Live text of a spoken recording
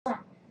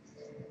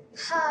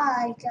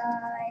Hi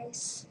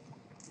guys,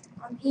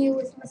 I'm here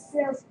with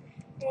myself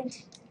and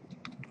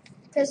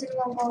prison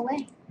won't go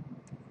away.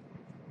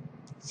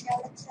 Let's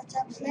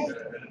play.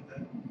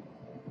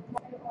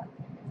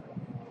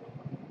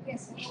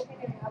 Yes,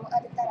 I will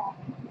edit that out.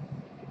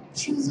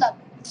 Choose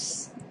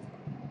levels.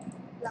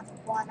 Level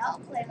 1, I'll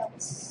play level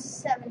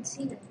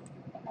 17.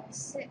 Level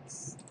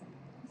 6.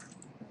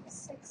 Level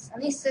 6.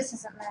 At least this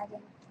isn't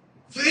lagging.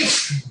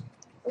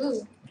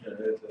 Ooh.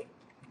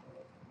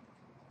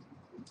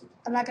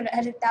 I'm not gonna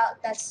edit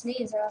out that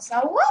sneeze or else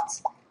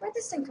what? Where'd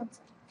this thing come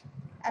from?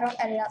 I don't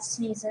edit out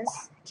sneezes.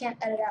 I can't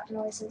edit out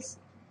noises.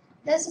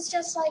 This is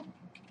just like,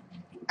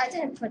 I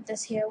didn't put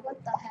this here.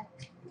 What the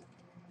heck?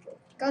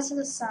 Go to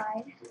the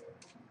side.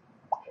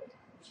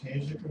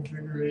 Change the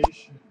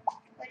configuration.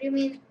 What do you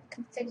mean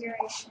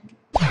configuration?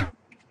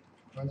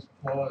 Press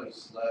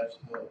pause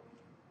 / help.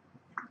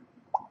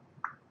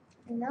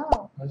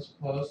 No. Press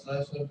pause /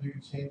 help so you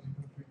can change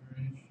the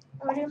configuration.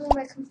 What do you mean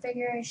by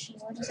configuration?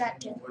 What does that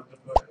do? What the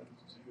buttons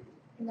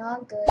do.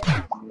 Not good.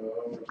 No,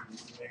 you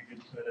make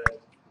it so that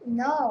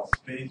No.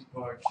 space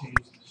bar change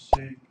the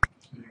shape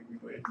so you can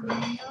wait for it.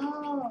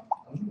 No.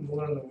 I'm number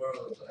one in the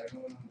world. I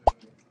know what I'm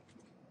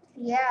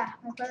doing. Yeah,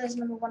 my brother's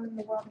number 1 in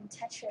the world in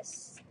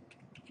Tetris.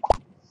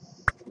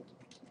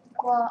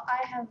 Well,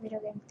 I have a video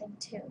game thing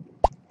too.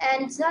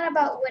 And it's not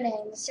about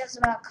winning, it's just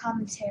about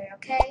commentary,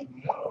 okay?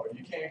 No,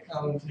 you can't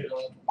commentate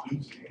on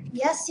losing.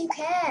 Yes, you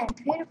can.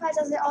 PewDiePie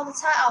does it all the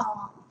time.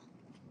 Oh.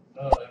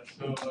 Oh, that's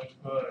so much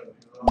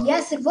fun.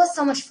 Yes, it was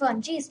so much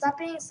fun. Geez, stop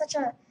being such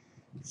a,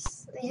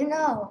 you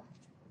know.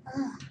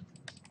 Ugh.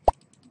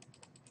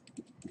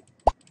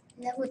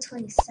 Level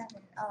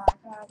 27. Oh, I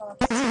gotta go up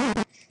to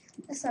 10.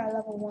 Let's start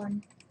level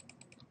 1.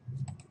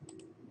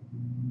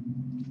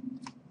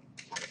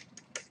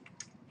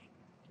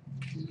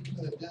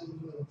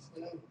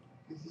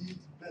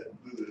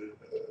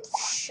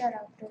 Shut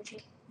up,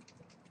 Luigi.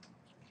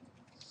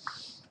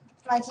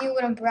 Like you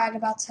wouldn't brag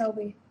about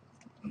Toby.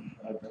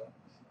 I don't.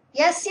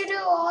 Yes, you do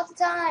all the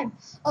time.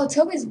 Oh,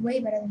 Toby's way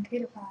better than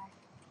PewDiePie.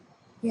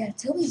 Yeah,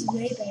 Toby's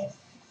way better.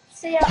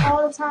 Say it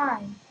all the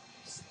time.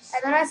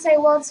 And then I say,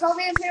 well,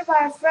 Toby and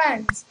PewDiePie are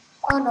friends.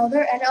 Oh no,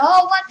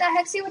 oh, what the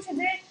heck? See what you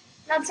did?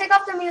 Now take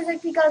off the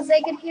music because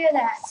they can hear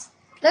that.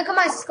 Look at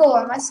my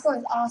score. My score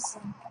is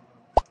awesome.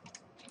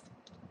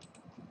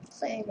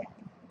 Play again.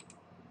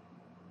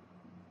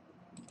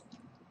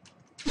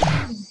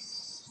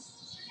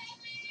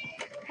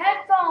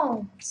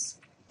 Headphones.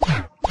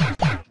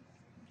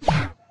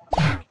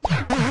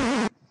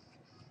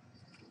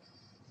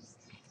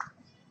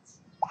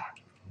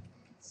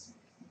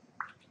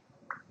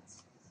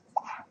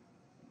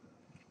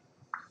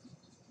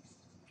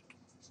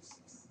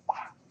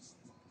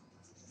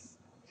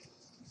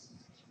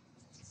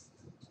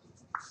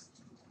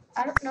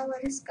 I don't know where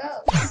this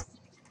goes.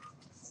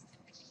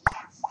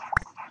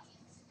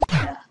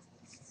 Ugh.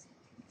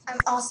 I'm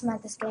awesome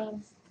at this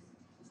game.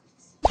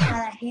 Now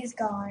that he's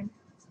gone.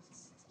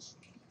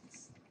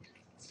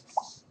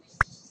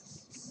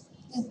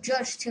 You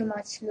judge too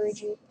much,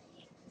 Luigi.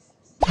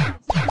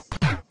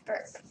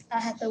 Burp. I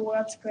had the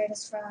world's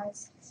greatest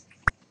fries.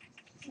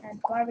 And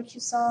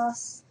barbecue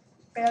sauce.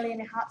 Barely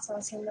any hot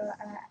sauce, even though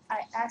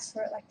I asked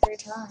for it like 3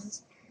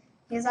 times.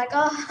 He's like,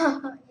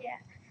 oh, yeah.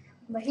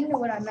 But he knew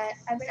what I meant.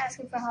 I've been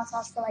asking for hot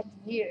sauce for like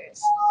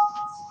years.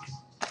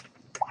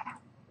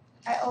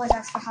 I always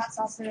ask for hot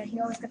sauce and then he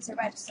always gets it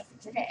right except for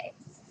today.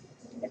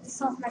 Get this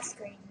off my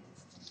screen.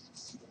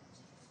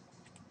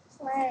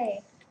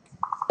 Play.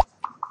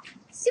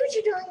 See what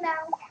you're doing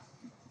now?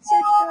 See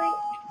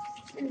what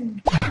you're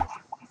doing?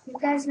 You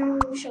guys know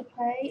what we should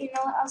play? You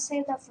know what? I'll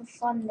save that for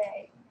fun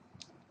day.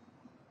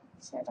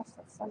 Save that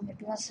for fun day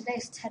because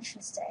today's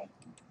Tetris day.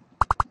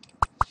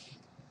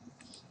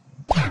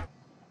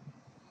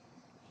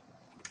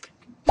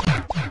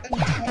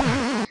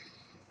 Okay.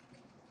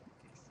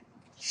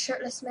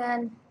 Shirtless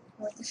man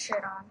with a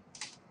shirt on.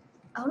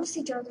 I want to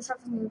see Joe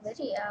start a new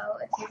video.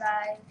 If you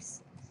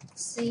guys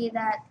see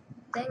that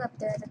thing up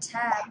there, the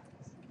tab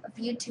of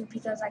YouTube,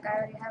 because like I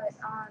already have it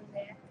on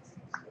there.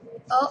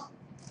 Oh,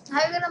 how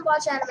are you gonna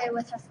watch anime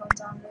with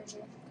headphones on, Luigi?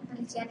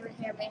 You can't even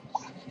hear me.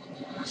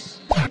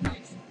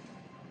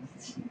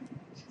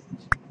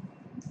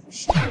 You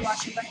should be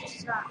watching, but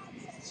it's not.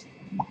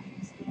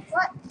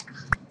 What?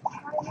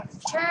 How do you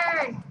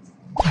turn?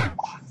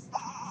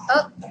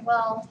 Oh,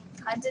 well,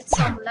 I did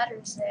some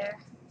letters there.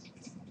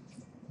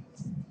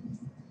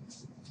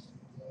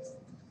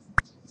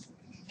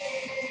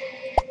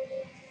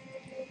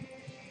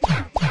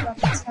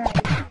 Level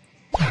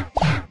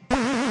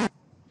 10.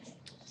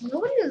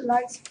 Nobody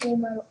likes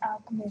Fullmetal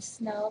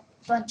Alchemist. No,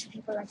 a bunch of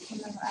people like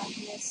Fullmetal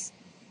Alchemist.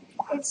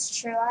 It's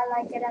true, I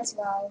like it as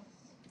well.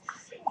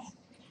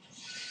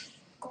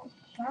 Go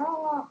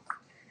back.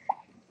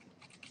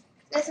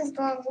 This is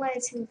going way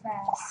too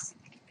fast.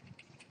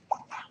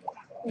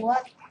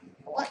 What?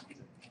 What?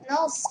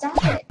 No,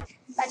 stop it.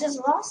 I just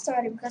lost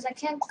already because I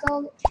can't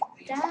go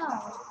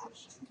down.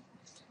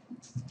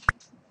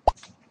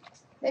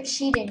 They're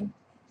cheating.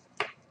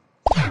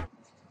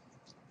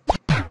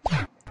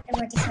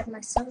 And I just had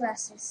my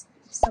sunglasses.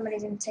 Somebody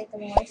didn't take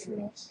them away from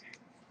me.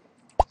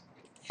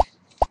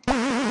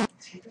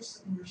 Take her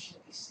somewhere she'll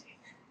be safe.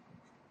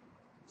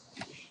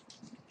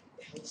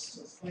 Let's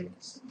still fight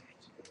somewhere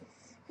together.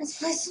 Let's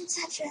play some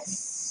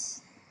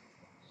Tetris.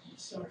 I'm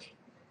sorry.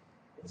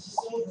 This is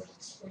over. I'll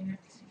explain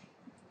everything.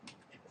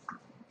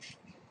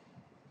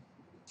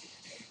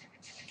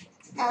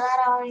 Now that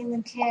I don't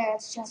even care,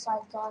 it's just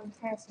like gone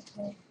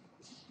perfectly.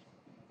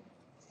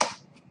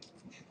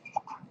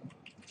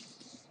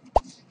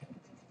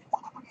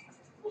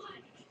 Why?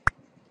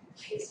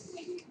 Please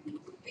make me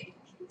think.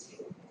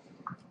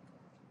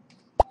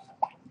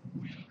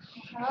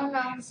 I don't know,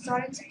 I'm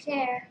starting to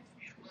care.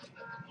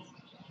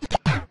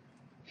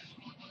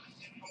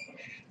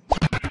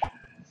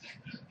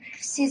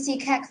 CC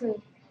Cat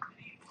Crew.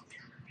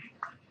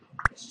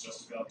 It's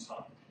just about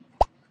time.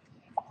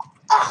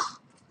 Ah!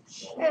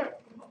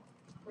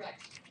 Right.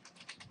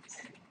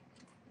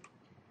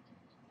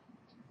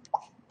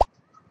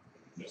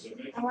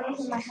 I want to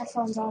put my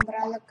headphones on, but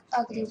I look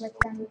ugly with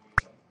them.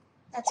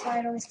 That's why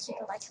I always keep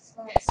it like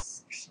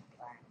this.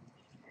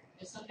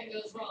 If something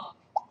goes wrong,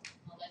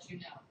 I'll let you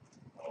know.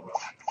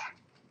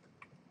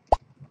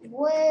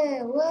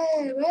 Wait.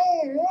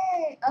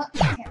 Oh, I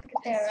can't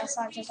get there, else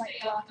I'll just like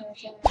block her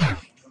again.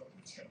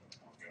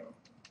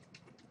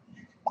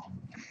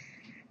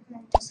 And I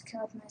just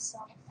killed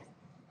myself.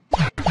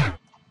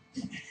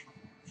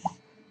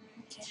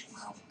 Okay,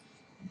 wow.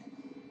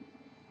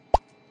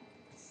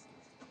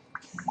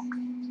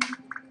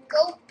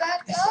 Go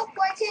back up!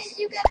 Why can't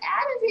you get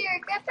out of here?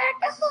 Get back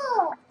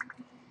up!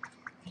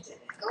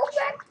 Go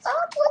back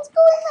up! What's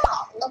going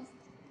on? Look,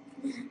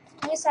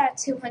 I just had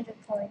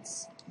 200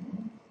 points.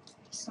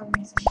 For some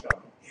reason.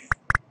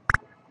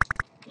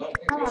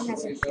 How long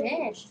has it been?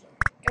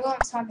 It won't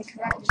tell me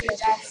correctly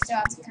because I still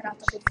have to cut out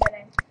the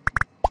beginning.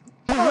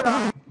 Hold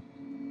on.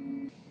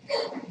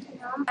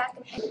 Now I'm back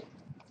in. You're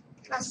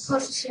not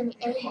supposed to see me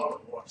aiming.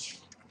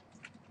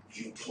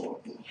 You poor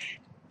boy.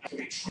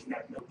 I'm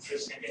not no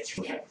prisoner that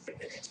you have.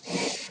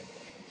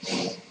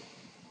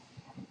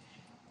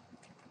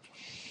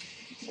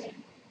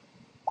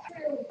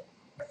 True.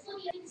 There's so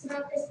many things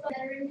about this book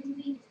that are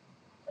inconvenient,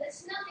 but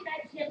it's nothing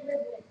I can't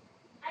live with.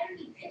 I don't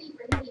need pity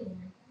from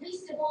anyone,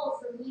 least of all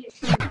from you.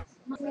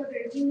 My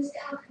brother used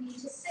alchemy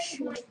to save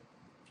my life.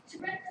 To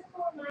break the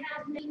form I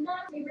have made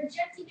not only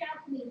rejecting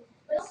alchemy,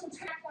 but also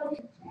track on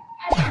him.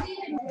 I believe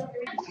in my brother,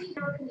 I believe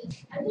in alchemy.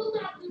 I will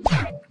not lose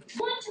faith.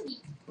 Want to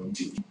be.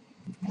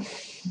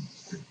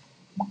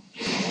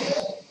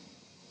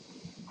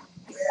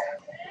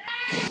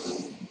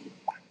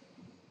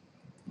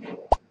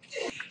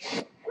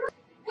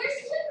 Where's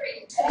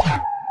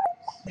Clifford?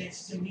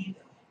 Next to me,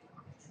 though.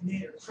 I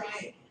made her cry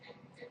again.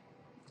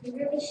 You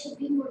really should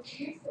be more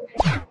careful.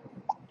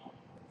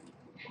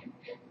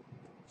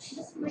 She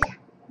doesn't like.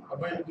 How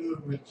about you do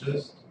it with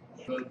just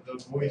the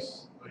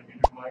voice like you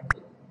do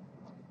Minecraft?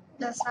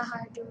 That's not how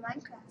I do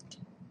Minecraft.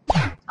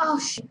 Oh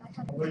shit, I How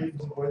can't. about you do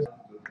the voice?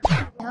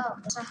 No,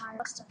 that's not how I do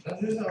it.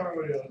 That is how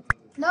everybody else does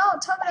it. No,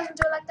 Toby doesn't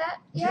do it like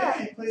that. Yeah.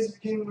 He plays a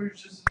game where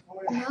it's just his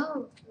voice.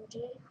 No,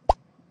 Rudy.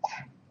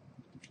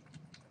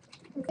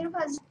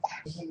 Because It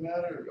doesn't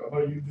matter. How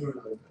about you do it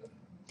like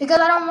that?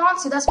 I don't want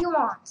to. That's what he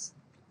wants.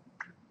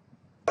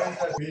 Why is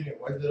that reading?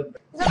 Why is that?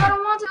 Because I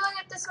don't want to doing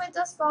it this way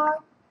this far.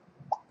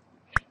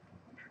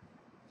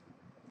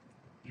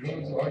 You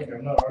don't have to argue.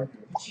 I'm not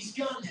arguing. She's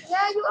gone now.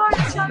 Yeah, you are.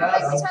 You're trying to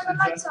make me I'm turn the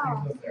lights suggesting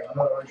off. something. I'm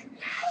not arguing.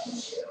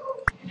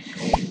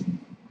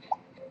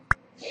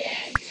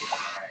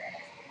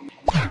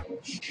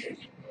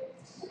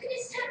 Look at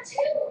his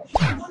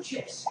tattoo. Watch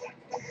this.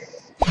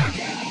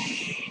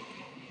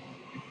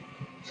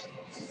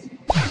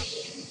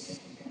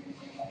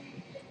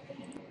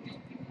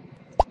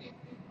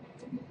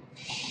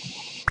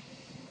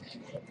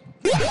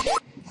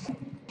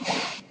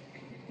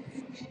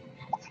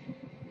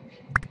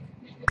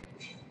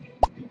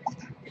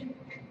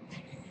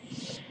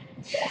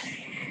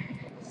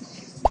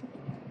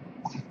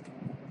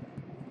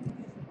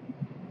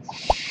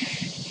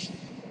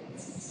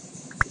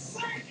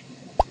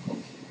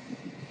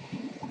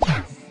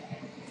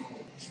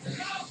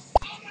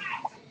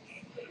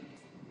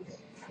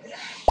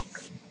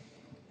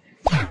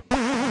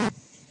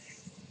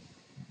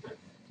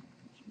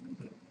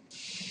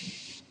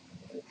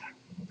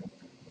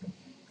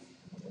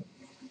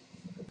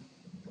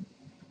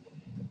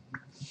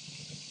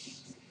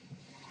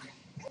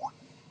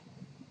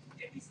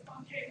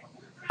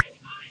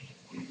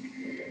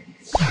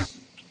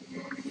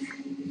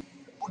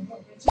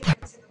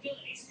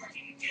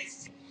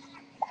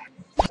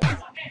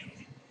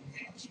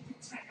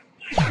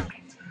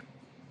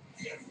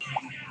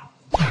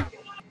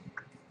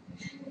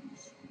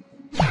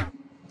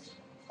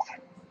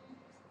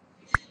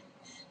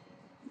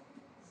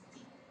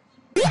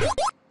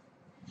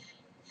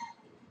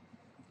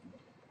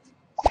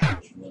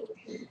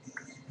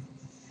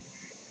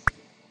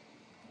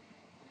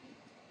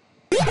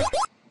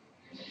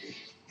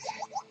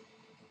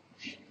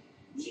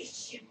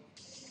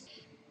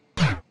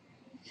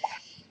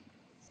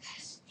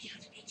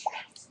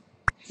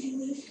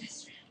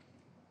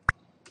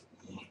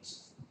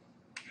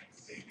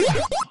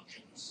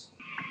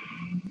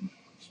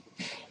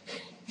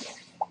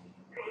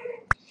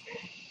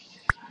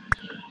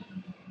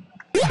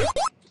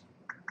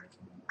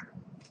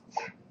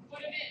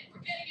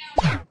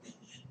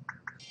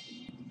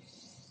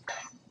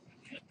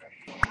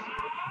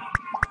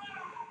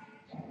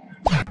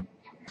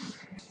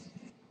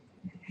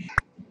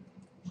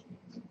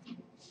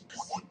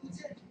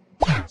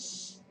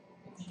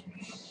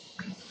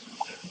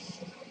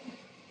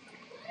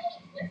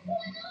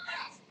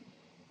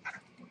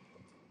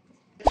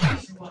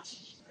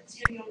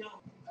 said no.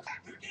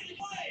 You're getting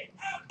away.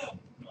 Out.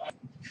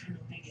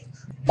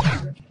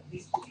 At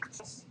least we can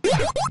trust him.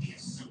 He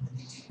has something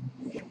to do.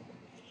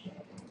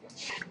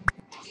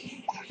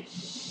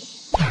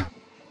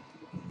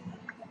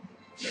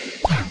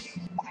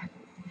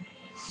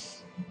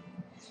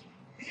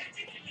 We have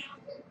to get now.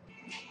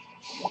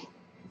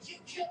 You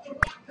killed the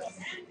rock girls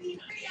and the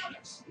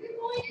others. You're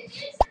going to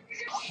answer for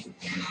your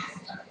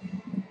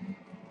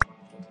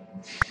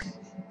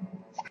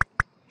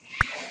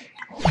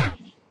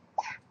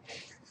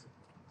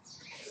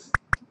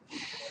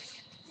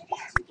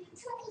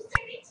trouble,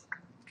 Sergeant.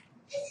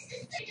 This is the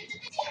Sergeant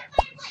of the damn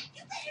firelight.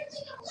 You better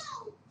leave him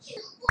alone. You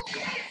little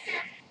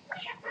bastard. We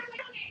have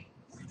money.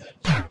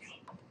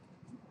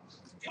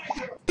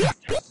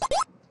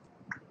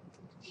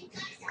 You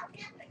guys have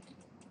nothing.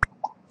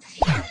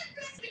 You can't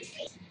rest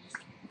retreat.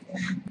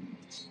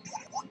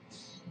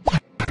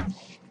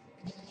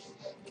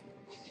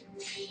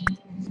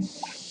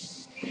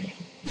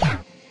 Yeah.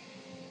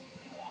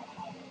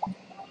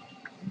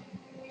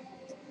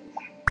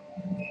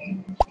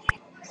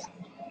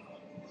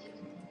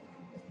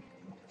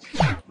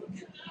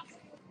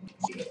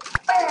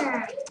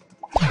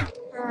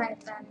 Alright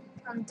then,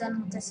 I'm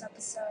done with this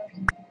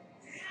episode.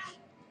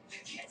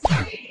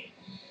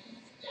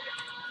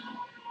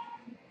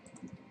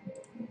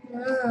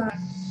 Ugh.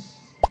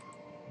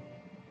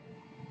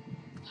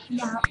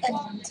 Now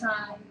editing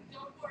time.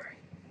 Don't worry.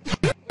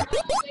 We're on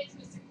the way